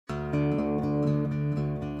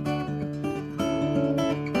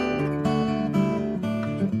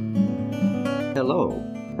Hello,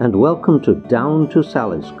 and welcome to Down to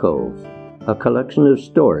Sally's Cove, a collection of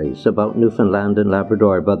stories about Newfoundland and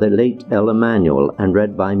Labrador by the late Ella Manuel and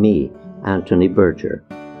read by me, Anthony Berger.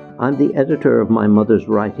 I'm the editor of my mother's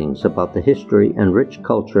writings about the history and rich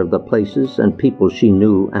culture of the places and people she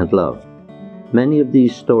knew and loved. Many of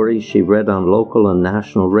these stories she read on local and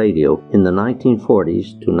national radio in the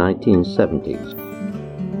 1940s to 1970s.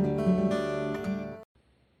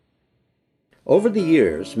 Over the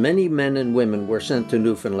years, many men and women were sent to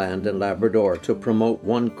Newfoundland and Labrador to promote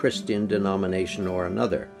one Christian denomination or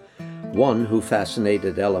another. One who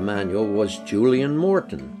fascinated Ella Manuel was Julian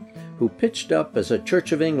Morton, who pitched up as a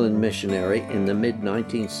Church of England missionary in the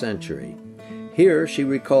mid-19th century. Here she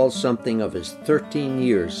recalls something of his 13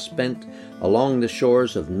 years spent along the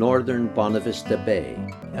shores of northern Bonavista Bay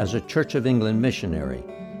as a Church of England missionary.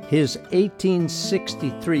 His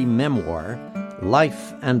 1863 memoir,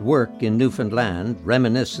 Life and Work in Newfoundland,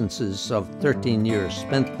 Reminiscences of 13 Years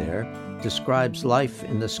Spent There, describes life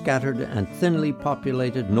in the scattered and thinly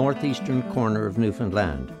populated northeastern corner of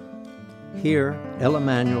Newfoundland. Here, Ella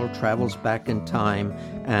Manuel travels back in time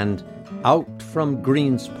and Out from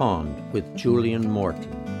Green's Pond with Julian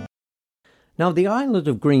Morton. Now, the island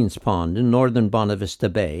of Green's Pond in northern Bonavista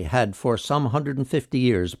Bay had for some 150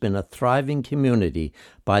 years been a thriving community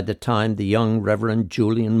by the time the young Reverend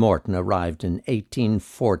Julian Morton arrived in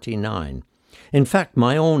 1849. In fact,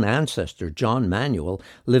 my own ancestor, John Manuel,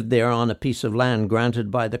 lived there on a piece of land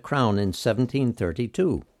granted by the Crown in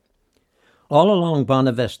 1732. All along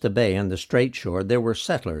Bonavista Bay and the Strait Shore there were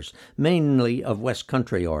settlers, mainly of West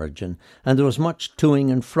Country origin, and there was much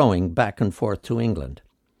toing and froing back and forth to England.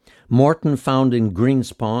 Morton found in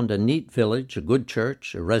Green's Pond a neat village, a good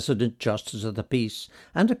church, a resident justice of the peace,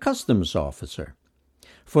 and a customs officer.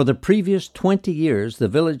 For the previous 20 years the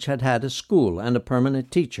village had had a school and a permanent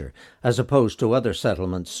teacher, as opposed to other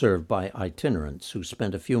settlements served by itinerants who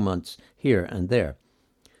spent a few months here and there.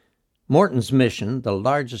 Morton's mission, the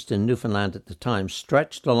largest in Newfoundland at the time,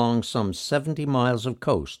 stretched along some 70 miles of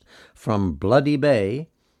coast, from Bloody Bay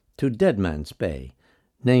to Deadman's Bay,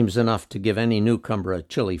 names enough to give any newcomer a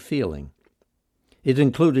chilly feeling. It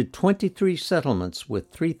included 23 settlements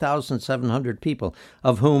with 3,700 people,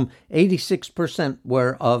 of whom 86%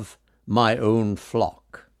 were of my own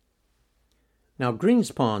flock. Now,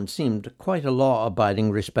 Green's Pond seemed quite a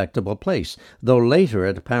law-abiding, respectable place, though later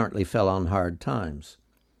it apparently fell on hard times.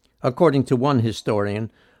 According to one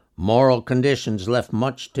historian, moral conditions left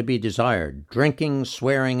much to be desired. Drinking,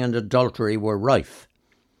 swearing, and adultery were rife.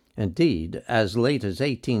 Indeed, as late as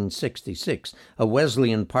 1866, a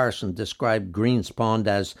Wesleyan parson described Green's Pond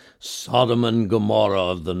as Sodom and Gomorrah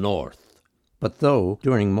of the North. But though,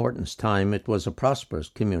 during Morton's time, it was a prosperous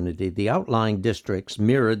community, the outlying districts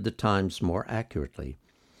mirrored the times more accurately.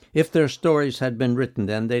 If their stories had been written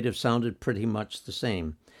then, they'd have sounded pretty much the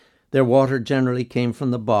same. Their water generally came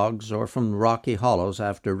from the bogs or from rocky hollows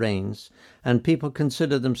after rains, and people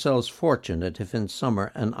considered themselves fortunate if in summer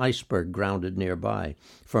an iceberg grounded nearby,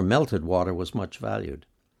 for melted water was much valued.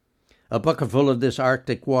 A bucketful of this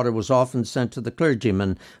Arctic water was often sent to the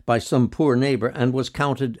clergyman by some poor neighbor and was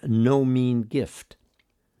counted no mean gift.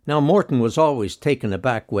 Now, Morton was always taken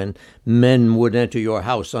aback when men would enter your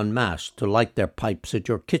house unmasked to light their pipes at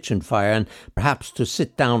your kitchen fire and perhaps to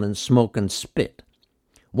sit down and smoke and spit.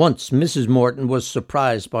 Once Mrs. Morton was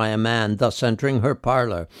surprised by a man thus entering her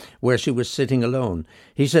parlor, where she was sitting alone.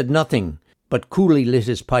 He said nothing, but coolly lit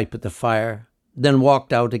his pipe at the fire, then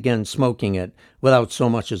walked out again smoking it, without so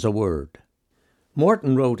much as a word.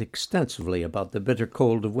 Morton wrote extensively about the bitter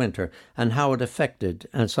cold of winter and how it affected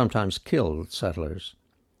and sometimes killed settlers.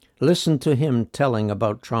 Listen to him telling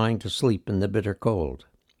about trying to sleep in the bitter cold.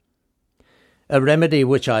 A remedy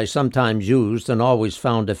which I sometimes used and always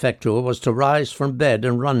found effectual was to rise from bed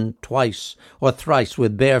and run twice or thrice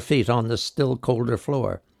with bare feet on the still colder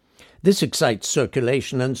floor. This excites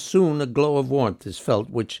circulation, and soon a glow of warmth is felt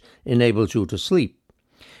which enables you to sleep.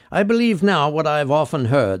 I believe now what I have often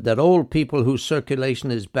heard, that old people whose circulation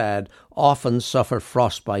is bad often suffer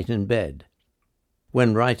frostbite in bed.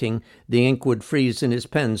 When writing, the ink would freeze in his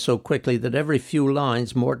pen so quickly that every few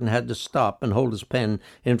lines Morton had to stop and hold his pen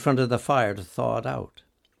in front of the fire to thaw it out.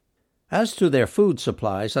 As to their food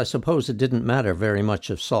supplies, I suppose it didn't matter very much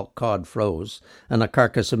if salt cod froze, and a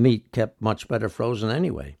carcass of meat kept much better frozen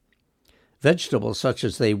anyway. Vegetables such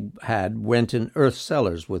as they had went in earth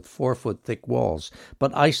cellars with 4-foot thick walls,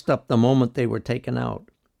 but iced up the moment they were taken out.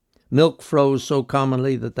 Milk froze so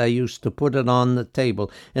commonly that they used to put it on the table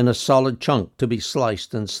in a solid chunk to be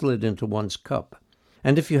sliced and slid into one's cup.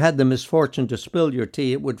 And if you had the misfortune to spill your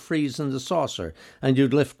tea, it would freeze in the saucer, and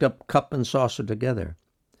you'd lift up cup and saucer together.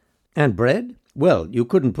 And bread? Well, you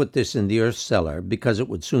couldn't put this in the earth cellar because it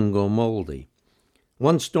would soon go moldy.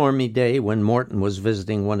 One stormy day when Morton was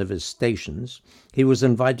visiting one of his stations, he was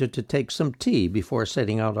invited to take some tea before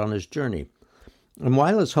setting out on his journey. And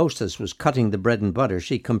while his hostess was cutting the bread and butter,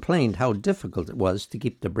 she complained how difficult it was to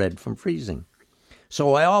keep the bread from freezing.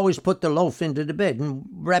 "So I always put the loaf into the bed and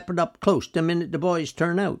wrap it up close the minute the boys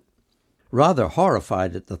turn out." Rather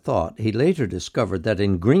horrified at the thought, he later discovered that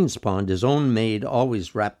in Greenspond his own maid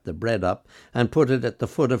always wrapped the bread up and put it at the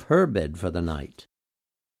foot of her bed for the night.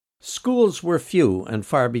 Schools were few and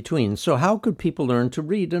far between, so how could people learn to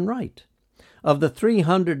read and write? Of the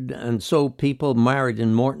 300 and so people married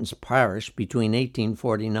in Morton's parish between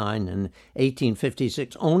 1849 and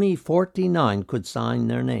 1856, only 49 could sign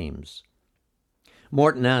their names.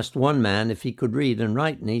 Morton asked one man if he could read and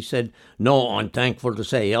write, and he said, "No, I'm thankful to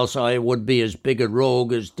say, else I would be as big a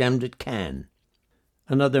rogue as them that can."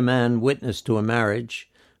 Another man, witness to a marriage,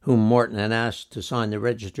 whom Morton had asked to sign the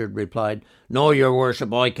register, replied, "No, your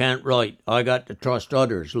worship, I can't write. I got to trust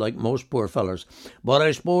others, like most poor fellers. But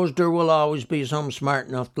I suppose there will always be some smart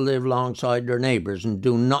enough to live alongside their neighbours and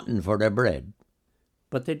do nothing for their bread."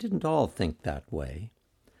 But they didn't all think that way.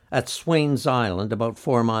 At Swains Island, about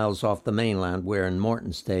 4 miles off the mainland, where in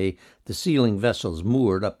Morton's day the sealing vessels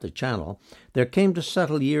moored up the channel, there came to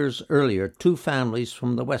settle years earlier 2 families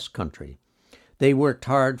from the West Country. They worked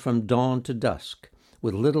hard from dawn to dusk,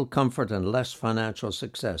 with little comfort and less financial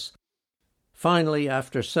success. Finally,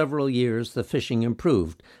 after several years, the fishing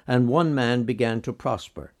improved, and one man began to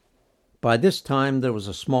prosper. By this time there was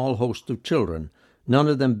a small host of children, none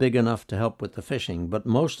of them big enough to help with the fishing, but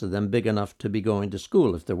most of them big enough to be going to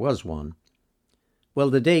school if there was one. Well,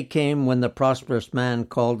 the day came when the prosperous man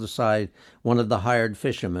called aside one of the hired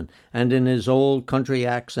fishermen, and in his old country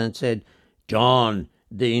accent said, "John,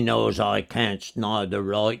 thee knows I canst neither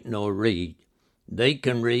write nor read. They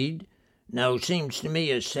can read. Now seems to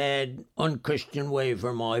me a sad, unchristian way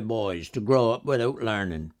for my boys to grow up without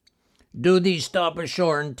learning. Do thee stop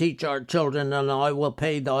ashore and teach our children, and I will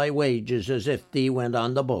pay thy wages as if thee went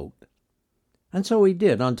on the boat." And so he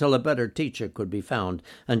did, until a better teacher could be found,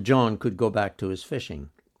 and John could go back to his fishing.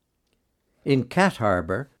 In Cat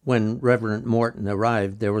Harbor, when Reverend Morton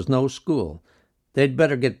arrived, there was no school. They'd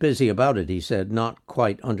better get busy about it, he said, not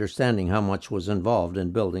quite understanding how much was involved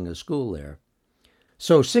in building a school there.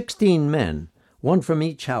 So 16 men, one from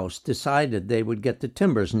each house, decided they would get the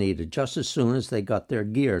timbers needed just as soon as they got their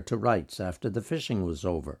gear to rights after the fishing was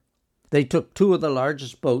over. They took 2 of the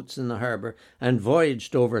largest boats in the harbor and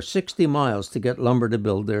voyaged over 60 miles to get lumber to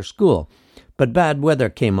build their school. But bad weather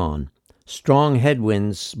came on. Strong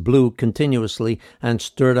headwinds blew continuously and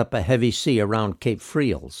stirred up a heavy sea around Cape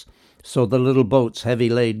Friels, so the little boats, heavy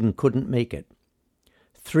laden, couldn't make it.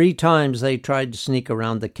 3 times they tried to sneak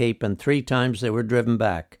around the Cape, and 3 times they were driven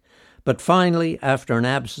back. But finally, after an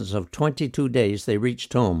absence of 22 days, they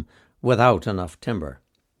reached home without enough timber.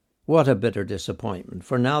 What a bitter disappointment,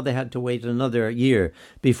 for now they had to wait another year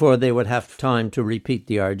before they would have time to repeat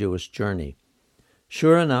the arduous journey.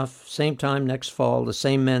 Sure enough, same time next fall, the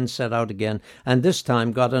same men set out again, and this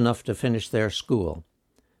time got enough to finish their school.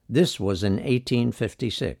 This was in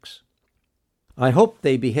 1856. I hope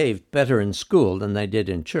they behaved better in school than they did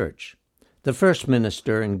in church. The first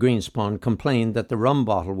minister in Greenspond complained that the rum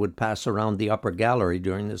bottle would pass around the upper gallery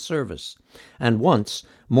during the service, and once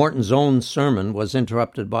Morton's own sermon was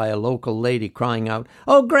interrupted by a local lady crying out,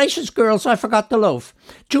 "Oh, gracious girls, I forgot the loaf.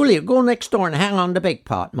 Julia, go next door and hang on the bake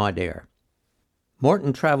pot, my dear."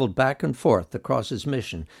 Morton traveled back and forth across his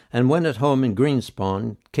mission, and when at home in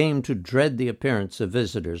Greenspond, came to dread the appearance of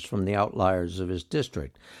visitors from the outliers of his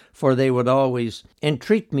district, for they would always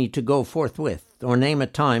entreat me to go forthwith, or name a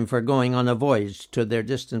time for going on a voyage to their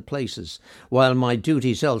distant places, while my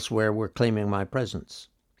duties elsewhere were claiming my presence.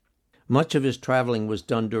 Much of his traveling was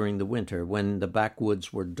done during the winter, when the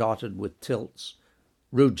backwoods were dotted with tilts,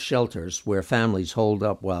 rude shelters where families holed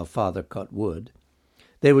up while father cut wood.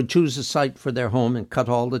 They would choose a site for their home and cut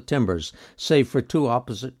all the timbers, save for 2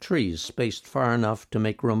 opposite trees spaced far enough to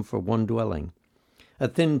make room for one dwelling. A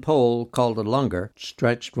thin pole, called a lunger,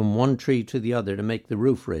 stretched from one tree to the other to make the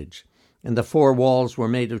roof ridge, and the 4 walls were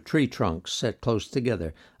made of tree trunks set close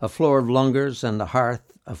together, a floor of lungers, and the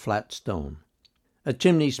hearth a flat stone. A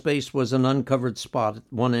chimney space was an uncovered spot at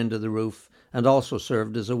one end of the roof, and also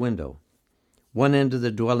served as a window. One end of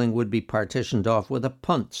the dwelling would be partitioned off with a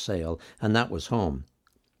punt sail, and that was home.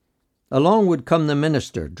 Along would come the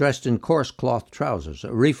minister, dressed in coarse cloth trousers,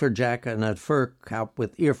 a reefer jacket, and a fur cap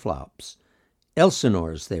with ear-flops.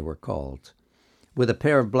 Elsinores, they were called, with a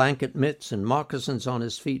pair of blanket mitts and moccasins on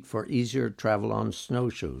his feet for easier travel on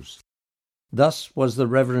snowshoes. Thus was the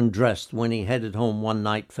Reverend dressed when he headed home one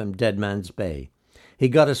night from Deadman's Bay. He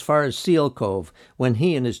got as far as Seal Cove when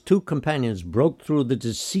he and his 2 companions broke through the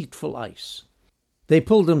deceitful ice. They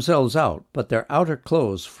pulled themselves out, but their outer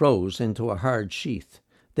clothes froze into a hard sheath.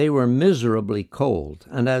 They were miserably cold,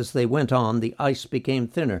 and as they went on, the ice became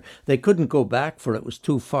thinner. They couldn't go back, for it was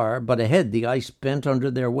too far, but ahead the ice bent under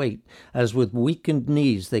their weight, as with weakened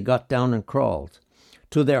knees they got down and crawled.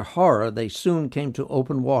 To their horror, they soon came to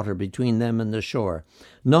open water between them and the shore.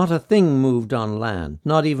 Not a thing moved on land,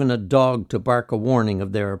 not even a dog to bark a warning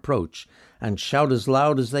of their approach, and shout as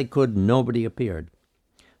loud as they could, nobody appeared.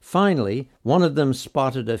 Finally, one of them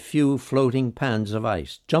spotted a few floating pans of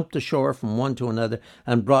ice, jumped ashore from one to another,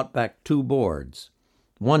 and brought back 2 boards.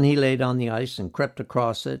 One he laid on the ice and crept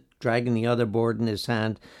across it, dragging the other board in his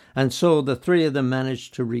hand, and so the 3 of them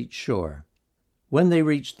managed to reach shore. When they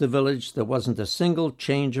reached the village, there wasn't a single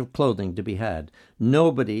change of clothing to be had.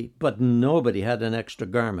 Nobody had an extra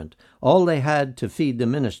garment. All they had to feed the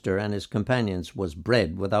minister and his companions was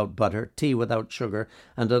bread without butter, tea without sugar,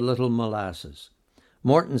 and a little molasses.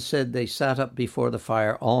 Morton said they sat up before the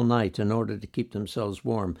fire all night in order to keep themselves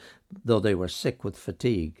warm, though they were sick with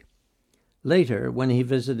fatigue. Later, when he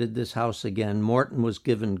visited this house again, Morton was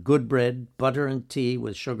given good bread, butter, and tea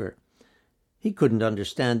with sugar. He couldn't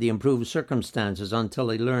understand the improved circumstances until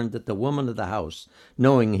he learned that the woman of the house,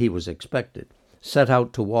 knowing he was expected, set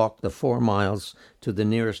out to walk the 4 miles to the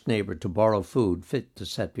nearest neighbor to borrow food fit to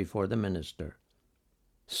set before the minister.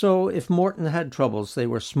 So, if Morton had troubles, they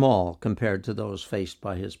were small compared to those faced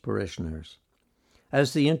by his parishioners.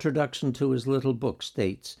 As the introduction to his little book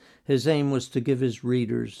states, his aim was to give his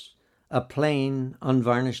readers a plain,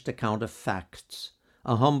 unvarnished account of facts,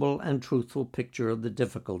 a humble and truthful picture of the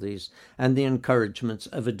difficulties and the encouragements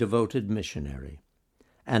of a devoted missionary.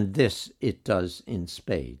 And this it does in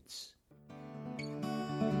spades.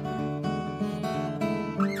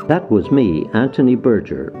 That was me, Anthony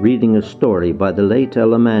Berger, reading a story by the late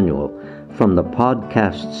Ella Manuel from the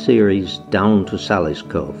podcast series Down to Sally's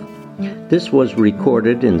Cove. This was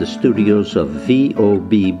recorded in the studios of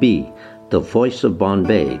VOBB, the Voice of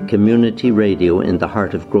Bombay community radio in the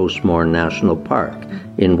heart of Grossmoor National Park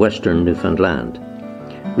in western Newfoundland.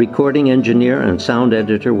 Recording engineer and sound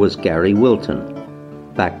editor was Gary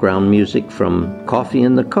Wilton. Background music from Coffee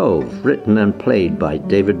in the Cove, written and played by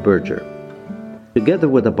David Berger. Together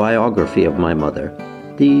with a biography of my mother,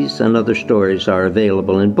 these and other stories are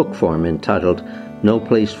available in book form entitled No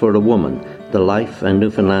Place for a Woman, The Life and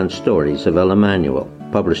Newfoundland Stories of Ella Manuel,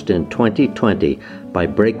 published in 2020 by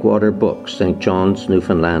Breakwater Books, St. John's,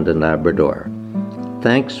 Newfoundland and Labrador.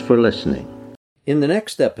 Thanks for listening. In the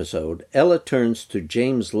next episode, Ella turns to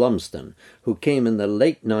James Lumsden, who came in the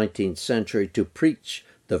late 19th century to preach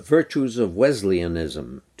the virtues of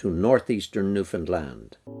Wesleyanism to northeastern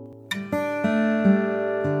Newfoundland.